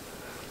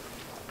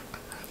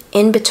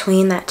in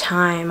between that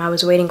time, I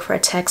was waiting for a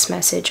text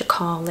message, a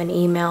call, an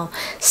email,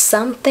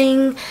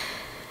 something.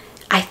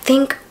 I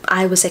think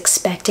I was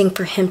expecting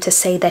for him to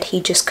say that he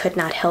just could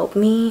not help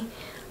me.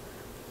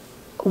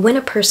 When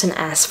a person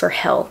asks for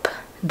help,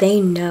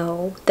 they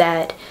know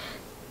that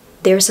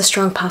there's a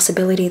strong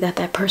possibility that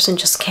that person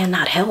just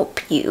cannot help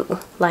you.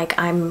 Like,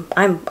 I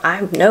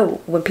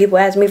know when people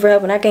ask me for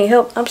help and I can't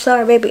help, I'm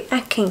sorry, baby,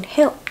 I can't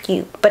help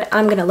you. But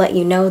I'm gonna let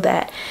you know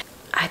that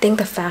I think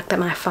the fact that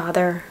my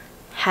father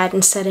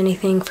hadn't said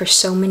anything for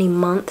so many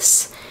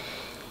months,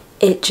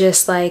 it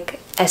just, like,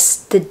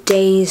 as the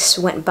days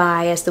went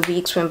by, as the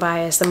weeks went by,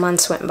 as the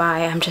months went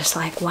by, I'm just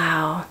like,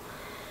 wow.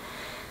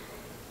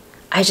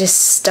 I just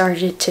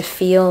started to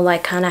feel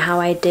like kind of how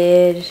I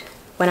did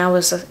when I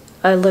was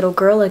a little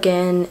girl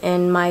again,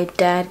 and my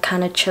dad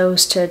kind of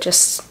chose to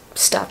just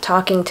stop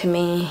talking to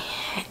me.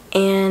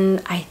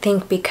 And I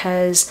think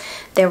because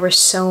there were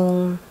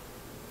so...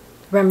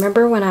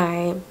 Remember when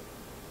I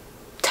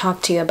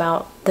talked to you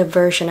about the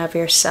version of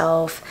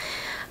yourself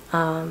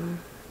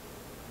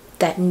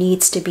that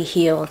needs to be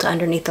healed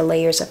underneath the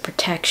layers of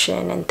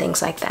protection and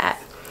things like that?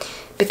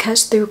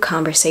 Because through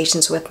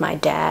conversations with my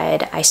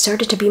dad, I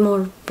started to be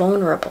more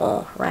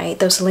vulnerable, right?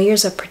 Those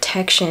layers of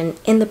protection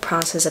in the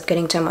process of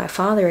getting to my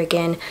father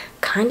again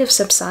kind of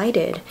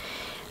subsided.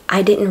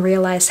 I didn't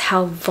realize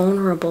how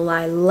vulnerable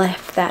I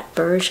left that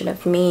version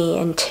of me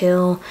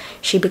until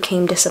she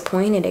became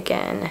disappointed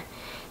again.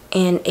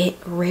 And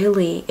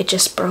it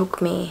just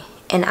broke me.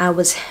 And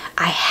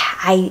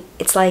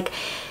it's like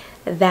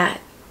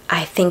that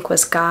I think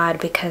was God,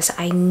 because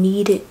I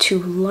needed to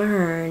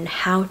learn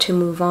how to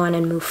move on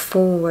and move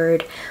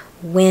forward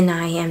when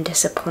I am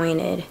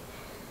disappointed.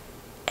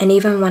 And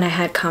even when I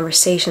had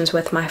conversations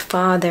with my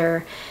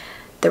father,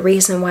 the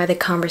reason why the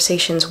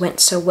conversations went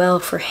so well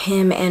for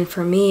him and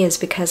for me is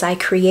because I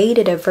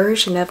created a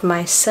version of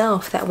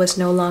myself that was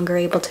no longer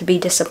able to be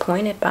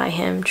disappointed by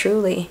him,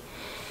 truly.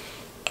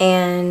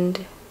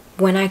 And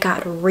when I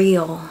got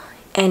real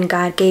and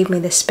God gave me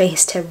the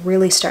space to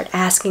really start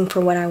asking for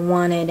what I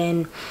wanted,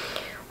 and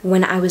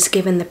when I was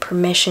given the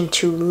permission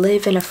to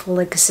live in a full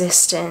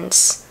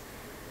existence,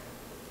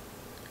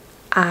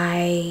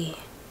 I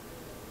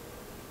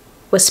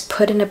was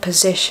put in a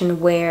position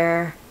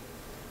where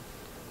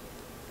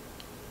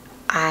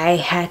I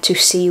had to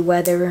see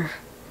whether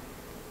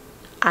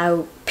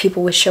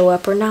people would show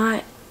up or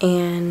not.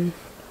 And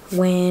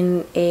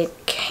when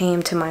it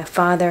came to my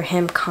father,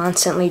 him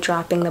constantly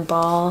dropping the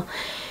ball,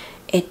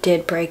 it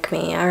did break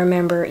me. I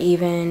remember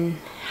even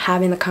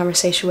having the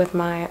conversation with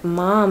my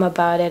mom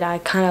about it. I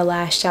kind of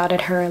lashed out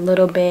at her a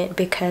little bit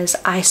because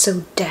I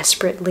so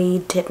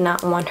desperately did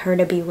not want her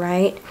to be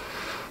right.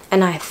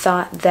 And I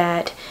thought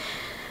that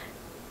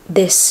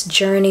this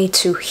journey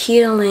to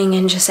healing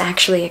and just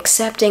actually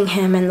accepting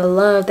him and the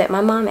love that my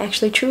mom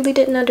actually truly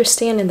didn't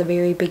understand in the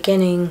very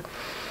beginning,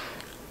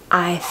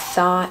 I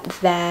thought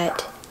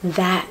that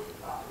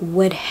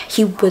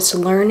he was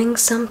learning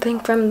something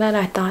from that.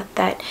 I thought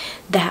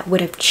that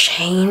would have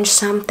changed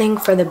something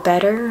for the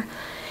better.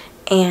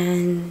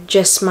 And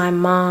just my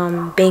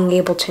mom being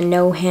able to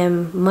know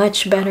him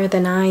much better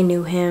than I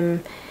knew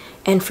him,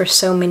 and for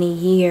so many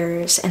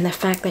years, and the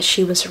fact that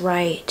she was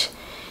right,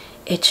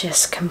 it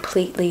just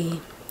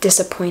completely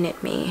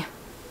disappointed me.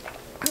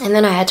 And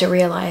then I had to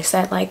realize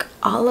that, like,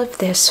 all of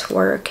this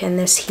work and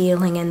this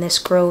healing and this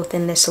growth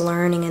and this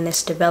learning and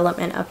this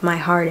development of my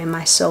heart and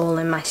my soul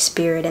and my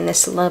spirit and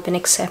this love and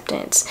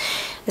acceptance,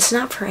 it's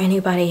not for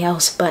anybody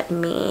else but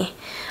me.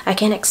 I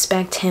can't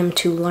expect him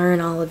to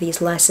learn all of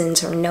these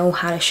lessons or know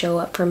how to show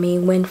up for me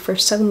when for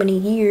so many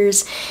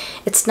years,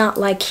 it's not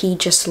like he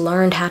just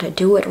learned how to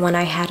do it when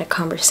I had a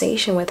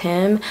conversation with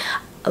him.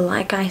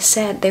 Like I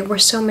said, there were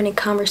so many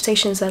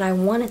conversations that I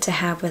wanted to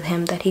have with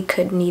him that he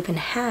couldn't even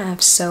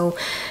have. So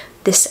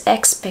this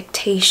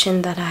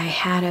expectation that I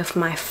had of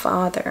my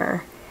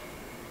father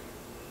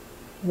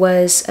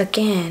was,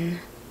 again,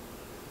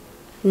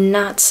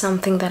 not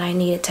something that I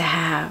needed to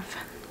have.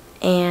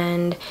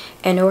 And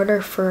in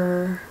order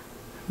for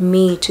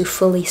me to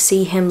fully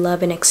see him,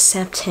 love, and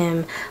accept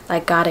him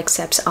like God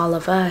accepts all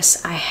of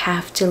us, I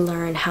have to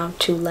learn how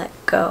to let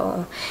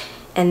go.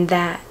 And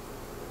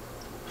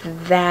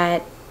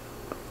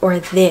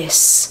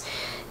this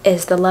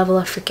is the level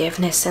of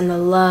forgiveness and the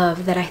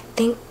love that I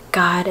think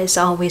God has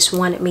always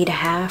wanted me to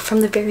have from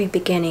the very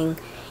beginning,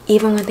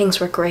 even when things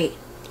were great,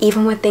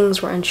 even when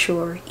things were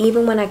unsure,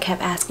 even when I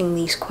kept asking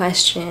these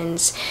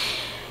questions.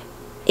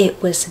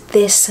 It was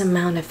this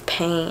amount of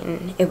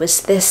pain, it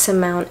was this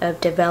amount of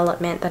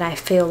development that I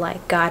feel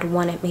like God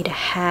wanted me to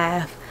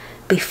have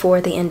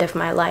before the end of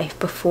my life,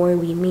 before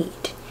we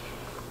meet.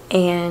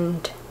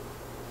 And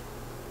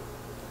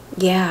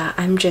yeah,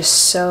 I'm just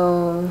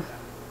so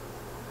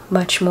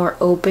much more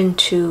open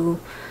to,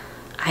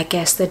 I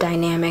guess, the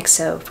dynamics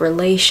of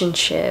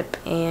relationship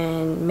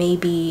and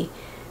maybe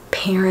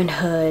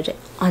parenthood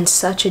on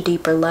such a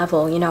deeper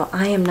level. You know,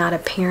 I am not a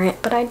parent,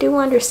 but I do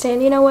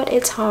understand, you know what,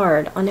 it's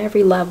hard on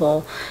every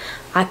level.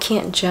 I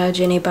can't judge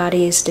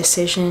anybody's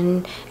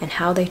decision and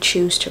how they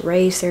choose to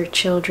raise their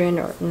children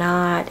or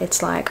not.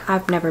 It's like,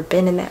 I've never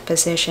been in that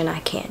position.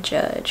 I can't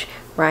judge,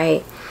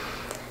 right?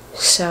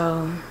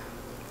 So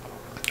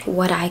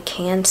what I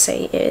can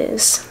say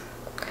is,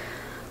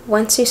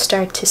 once you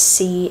start to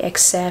see,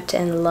 accept,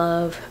 and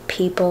love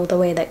people the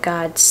way that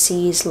God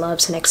sees,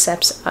 loves, and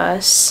accepts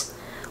us,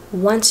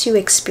 once you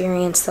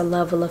experience the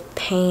level of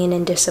pain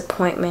and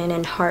disappointment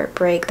and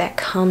heartbreak that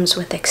comes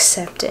with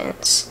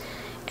acceptance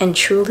and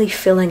truly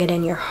feeling it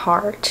in your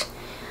heart,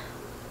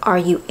 are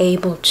you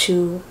able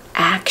to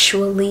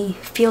actually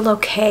feel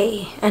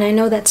okay? And I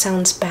know that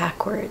sounds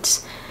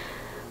backwards,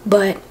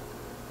 but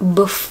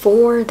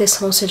before this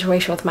whole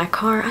situation with my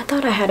car, I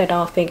thought I had it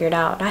all figured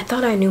out. I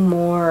thought I knew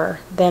more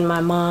than my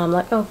mom.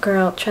 Like, oh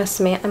girl,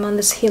 trust me, I'm on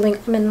this healing,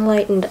 I'm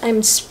enlightened,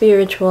 I'm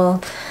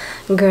spiritual,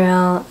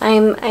 girl,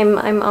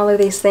 I'm all of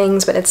these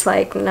things. But it's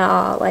like,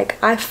 no, like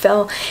I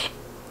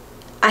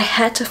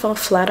had to fall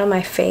flat on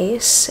my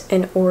face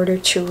in order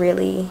to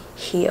really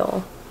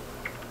heal.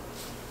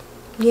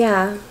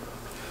 Yeah,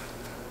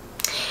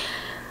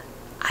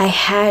 I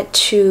had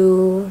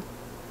to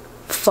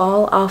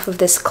fall off of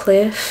this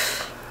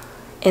cliff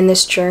in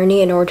this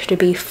journey in order to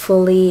be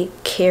fully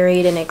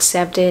carried and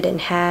accepted and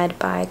had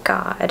by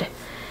God.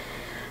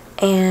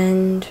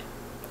 And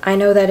I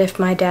know that if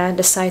my dad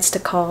decides to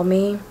call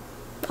me,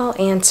 I'll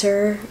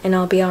answer and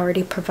I'll be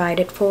already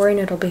provided for and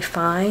it'll be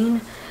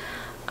fine.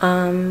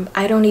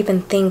 I don't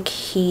even think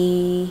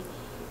he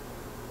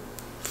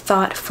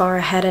thought far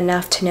ahead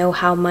enough to know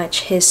how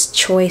much his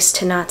choice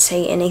to not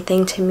say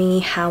anything to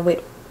me, how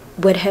it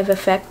would have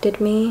affected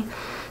me,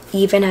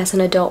 even as an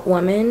adult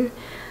woman.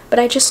 But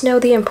I just know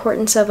the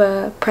importance of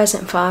a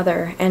present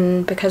father,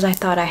 and because I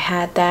thought I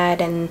had that,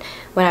 and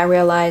when I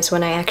realized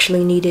when I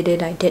actually needed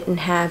it, I didn't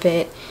have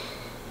it,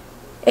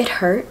 it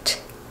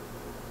hurt.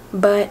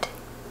 But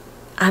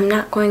I'm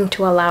not going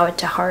to allow it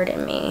to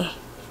harden me.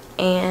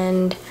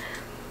 And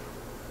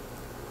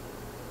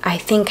I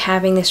think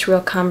having this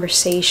real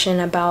conversation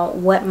about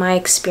what my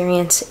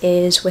experience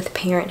is with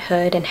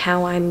parenthood and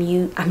how I'm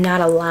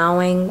not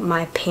allowing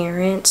my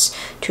parents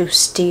to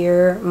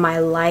steer my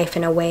life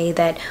in a way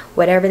that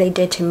whatever they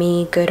did to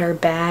me, good or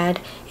bad,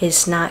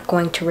 is not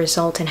going to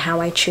result in how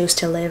I choose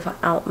to live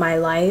out my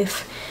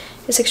life,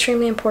 is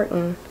extremely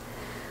important.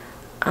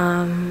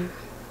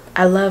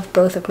 I love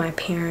both of my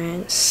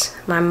parents.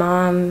 My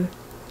mom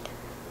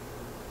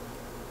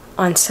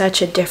on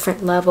such a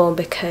different level,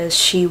 because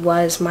she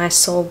was my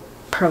sole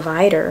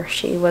provider.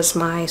 She was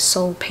my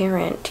sole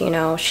parent, you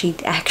know. She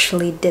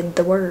actually did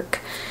the work.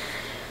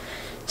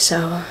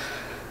 So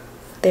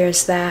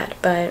there's that.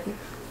 But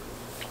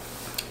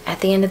at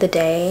the end of the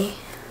day,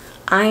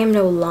 I am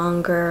no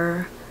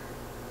longer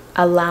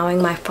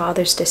allowing my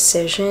father's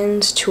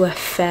decisions to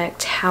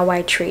affect how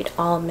I treat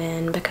all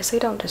men, because they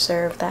don't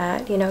deserve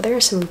that. You know, there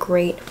are some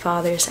great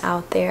fathers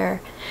out there.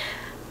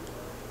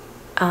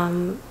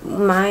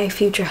 My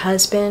future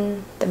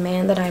husband, the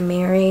man that I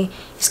marry,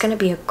 is going to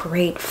be a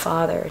great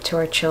father to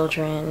our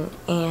children,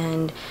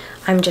 and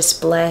I'm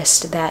just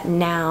blessed that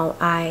now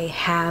I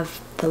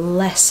have the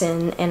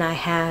lesson and I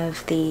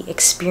have the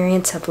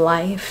experience of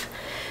life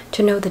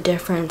to know the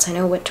difference. I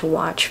know what to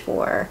watch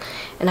for,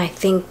 and I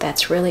think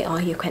that's really all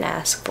you can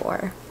ask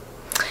for.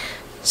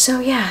 So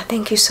yeah,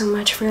 thank you so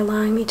much for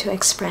allowing me to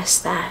express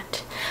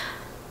that.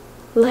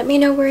 Let me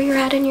know where you're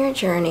at in your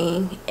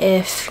journey.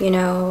 If, you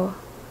know,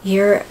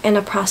 you're in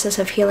a process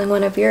of healing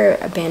one of your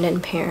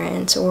abandoned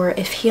parents, or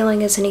if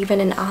healing isn't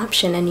even an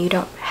option and you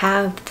don't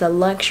have the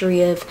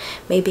luxury of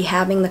maybe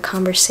having the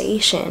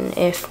conversation,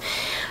 if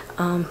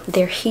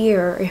they're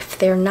here, if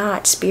they're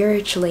not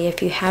spiritually,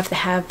 if you have to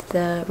have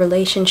the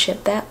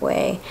relationship that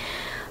way,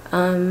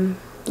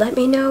 let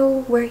me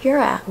know where you're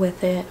at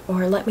with it,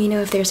 or let me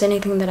know if there's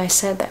anything that I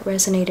said that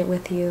resonated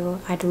with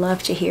you. I'd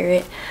love to hear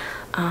it.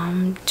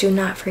 Do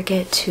not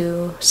forget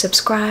to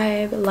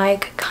subscribe,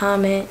 like,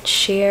 comment,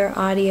 share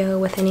audio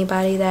with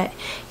anybody that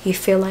you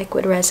feel like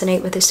would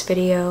resonate with this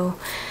video.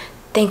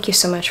 Thank you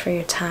so much for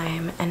your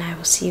time, and I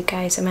will see you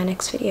guys in my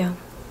next video.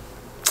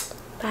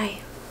 Bye.